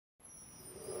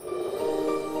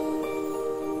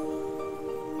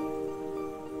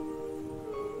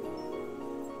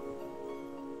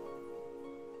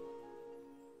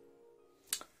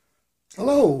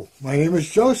My name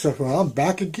is Joseph, and I'm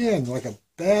back again like a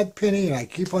bad penny, and I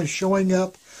keep on showing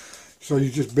up. So you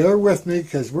just bear with me,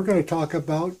 because we're going to talk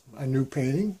about a new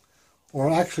painting, or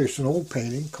actually it's an old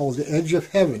painting called The Edge of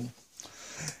Heaven.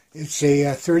 It's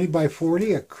a 30 by 40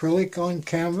 acrylic on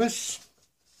canvas,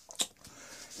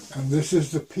 and this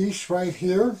is the piece right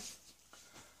here.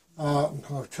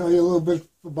 I'll tell you a little bit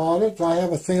about it. I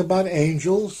have a thing about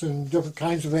angels and different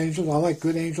kinds of angels. I like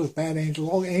good angels, bad angels,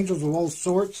 all angels of all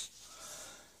sorts.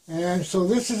 And so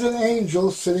this is an angel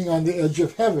sitting on the edge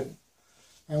of heaven.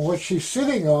 And what she's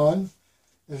sitting on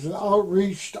is an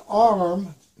outreached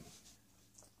arm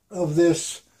of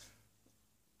this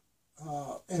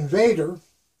invader,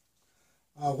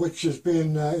 which has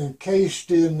been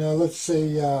encased in, let's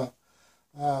say,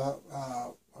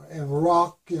 in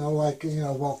rock, like,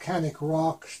 volcanic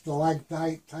rock,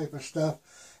 stalactite type of stuff.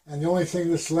 And the only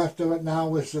thing that's left of it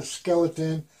now is the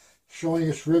skeleton showing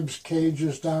its ribs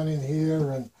cages down in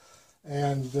here, and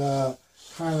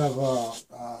kind of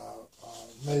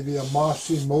maybe a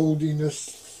mossy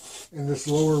moldiness in this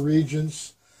lower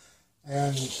regions.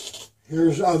 And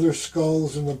here's other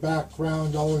skulls in the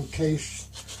background, all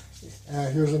encased.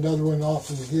 Here's another one off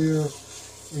in here,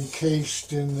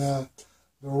 encased in the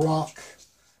rock.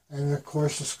 And of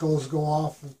course the skulls go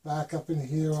off back up in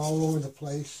here, all over the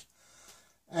place.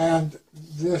 And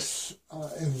this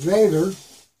invader,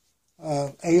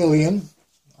 alien,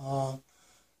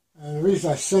 and the reason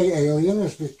I say alien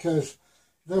is because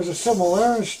there's a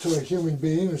similarity to a human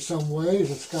being in some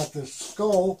ways. It's got this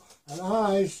skull and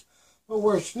eyes, but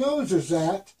where its nose is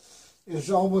at is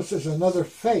almost as another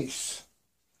face.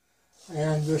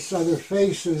 And this other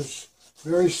face is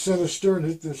very sinister,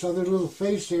 and this other little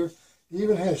face here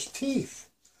even has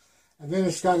teeth. And then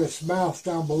it's got its mouth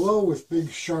down below with big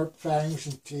sharp fangs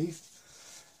and teeth.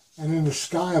 And in the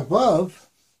sky above,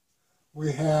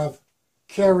 we have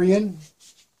carrion,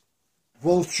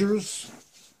 vultures,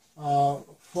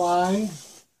 flying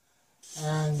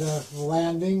and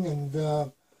landing,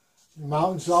 and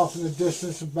mountains off in the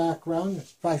distance and background. In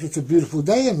fact, it's a beautiful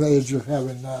day in the edge of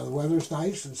heaven. The weather's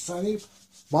nice and sunny.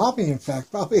 Balmy, in fact,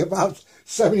 probably about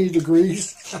 70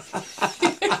 degrees.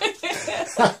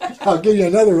 I'll give you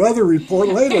another weather report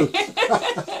later.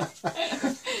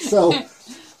 So,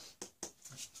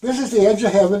 this is the edge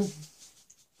of heaven.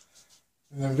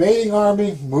 An invading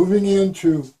army moving in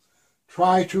to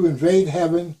try to invade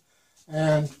heaven,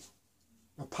 and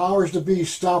the powers that be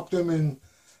stopped them in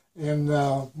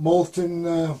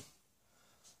molten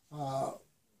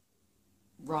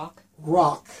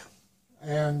rock.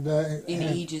 And in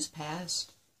ages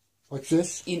past. What's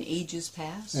this? In ages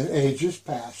past. In ages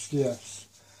past, yes.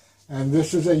 And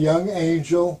this is a young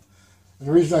angel. And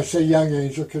the reason I say young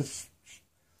angel, because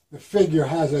the figure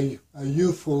has a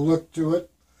youthful look to it,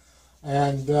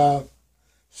 and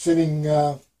sitting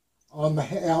on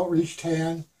the outreached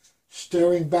hand,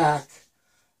 staring back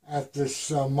at this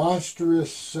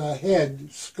monstrous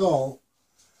head skull.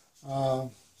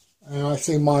 And I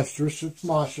say monstrous, it's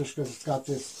monstrous because it's got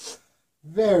this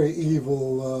very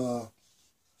evil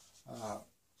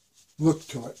look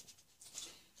to it.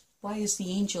 Why is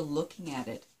the angel looking at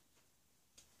it?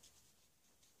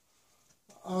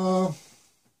 Well,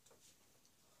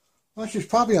 she's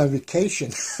probably on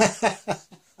vacation.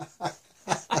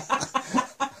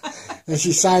 And she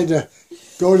decided to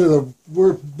go to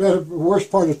the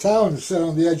worst part of town and sit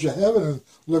on the edge of heaven and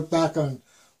look back on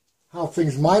how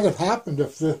things might have happened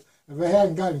if they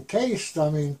hadn't gotten encased. I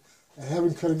mean,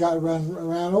 heaven could have got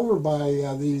ran over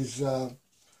by these, I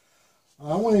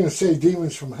won't even say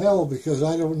demons from hell, because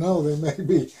I don't know.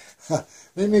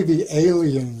 They may be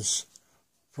aliens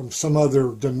from some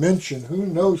other dimension. Who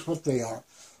knows what they are?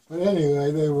 But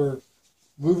anyway, they were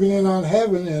moving in on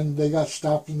heaven, and they got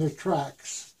stopped in their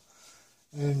tracks.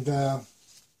 And I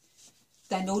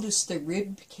noticed the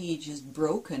rib cage is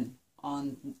broken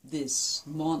on this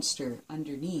monster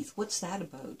underneath. What's that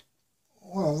about?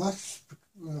 Well, that's,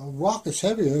 rock is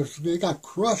heavy. They got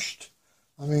crushed.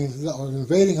 I mean, the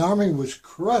invading army was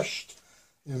crushed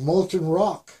in molten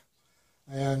rock.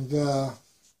 And the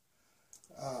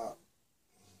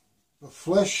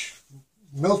flesh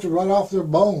melted right off their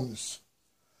bones.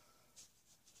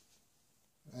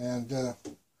 And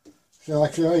so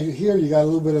like right here, you got a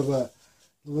little bit of it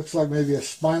looks like maybe a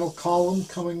spinal column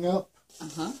coming up.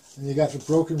 Uh-huh. And you got the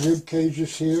broken rib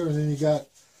cages here, and then you got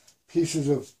pieces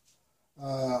of,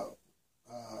 well,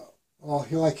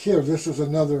 like here, this is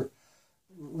another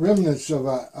remnants of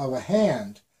a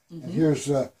hand. Mm-hmm. And here's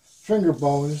finger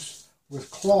bones with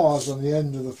claws on the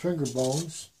end of the finger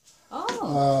bones.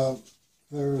 Oh.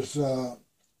 There's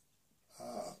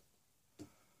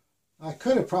I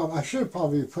should have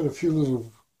probably put a few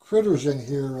little critters in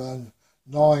here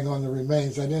gnawing on the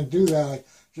remains. I didn't do that. I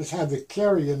just had the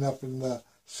carrion up in the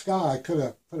sky. I could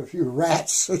have put a few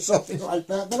rats or something like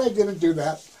that, but I didn't do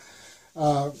that.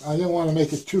 I didn't want to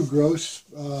make it too gross.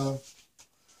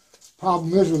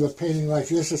 Problem is with a painting like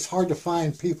this, it's hard to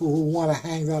find people who want to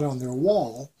hang that on their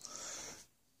wall.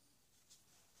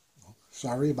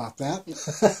 Sorry about that.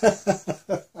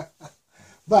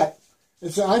 But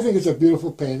I think it's a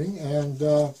beautiful painting, and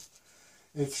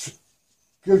it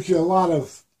gives you a lot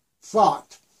of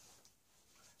thought.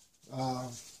 I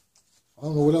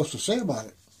don't know what else to say about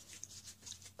it.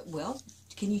 Well,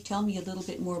 can you tell me a little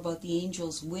bit more about the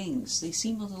angel's wings? They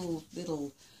seem a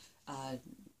little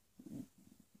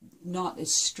not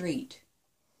as straight.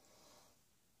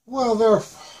 Well, they're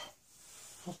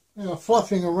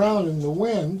fluffing around in the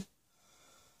wind.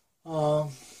 I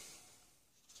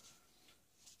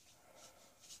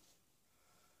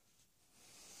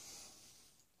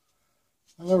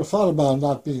never thought about them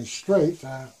not being straight.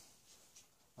 I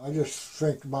just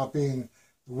think about being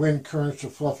the wind currents are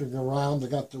fluffing around. They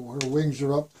got her wings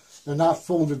are up. They're not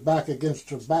folded back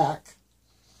against her back.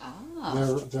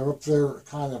 Ah. They're up there,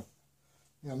 kind of,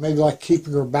 maybe like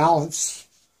keeping her balance.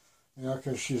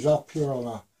 Because she's up here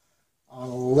on a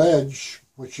ledge,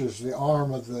 which is the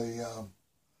arm of the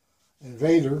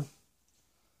invader.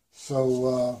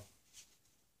 So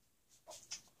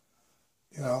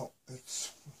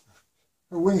it's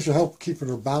her wings will help keeping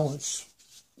her balance.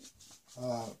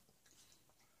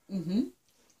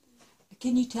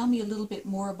 Can you tell me a little bit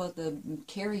more about the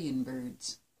carrion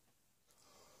birds?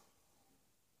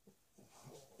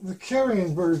 The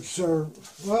carrion birds are,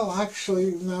 well,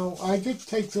 actually, no, I did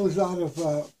take those out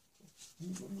of,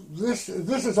 this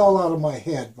is all out of my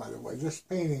head, by the way. This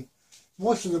painting,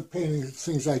 most of the painting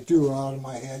things I do are out of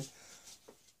my head.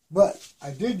 But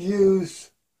I did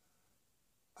use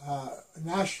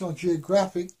National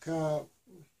Geographic to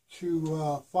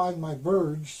find my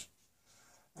birds,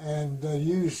 and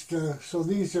used, so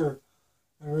these are,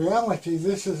 in reality,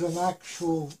 this is an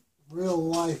actual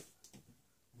real-life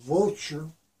vulture.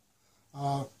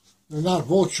 They're not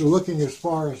vulture looking as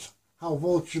far as how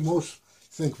most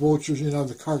think vultures,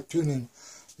 the cartoon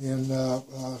and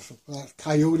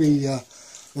Coyote, the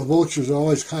vultures are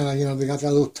always kind of, they got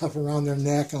that little tuft around their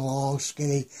neck and a long,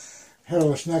 skinny,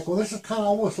 hairless neck. Well, this is kind of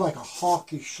almost like a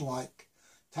hawkish-like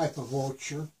type of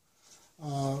vulture.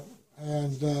 Of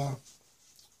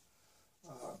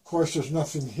course, there's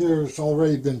nothing here. It's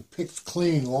already been picked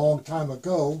clean a long time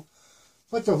ago.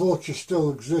 But the vultures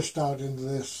still exist out in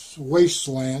this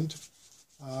wasteland,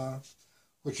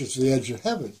 which is the edge of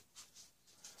heaven.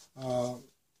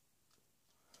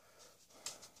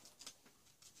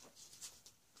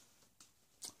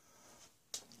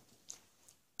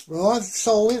 Well, that's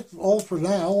all for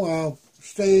now.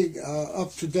 Stay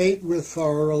up to date with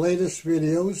our latest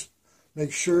videos.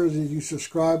 Make sure that you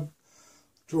subscribe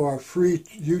to our free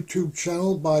YouTube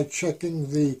channel by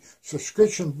checking the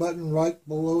subscription button right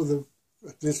below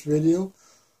this video.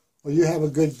 Well, you have a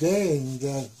good day,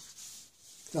 and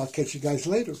I'll catch you guys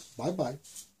later. Bye-bye.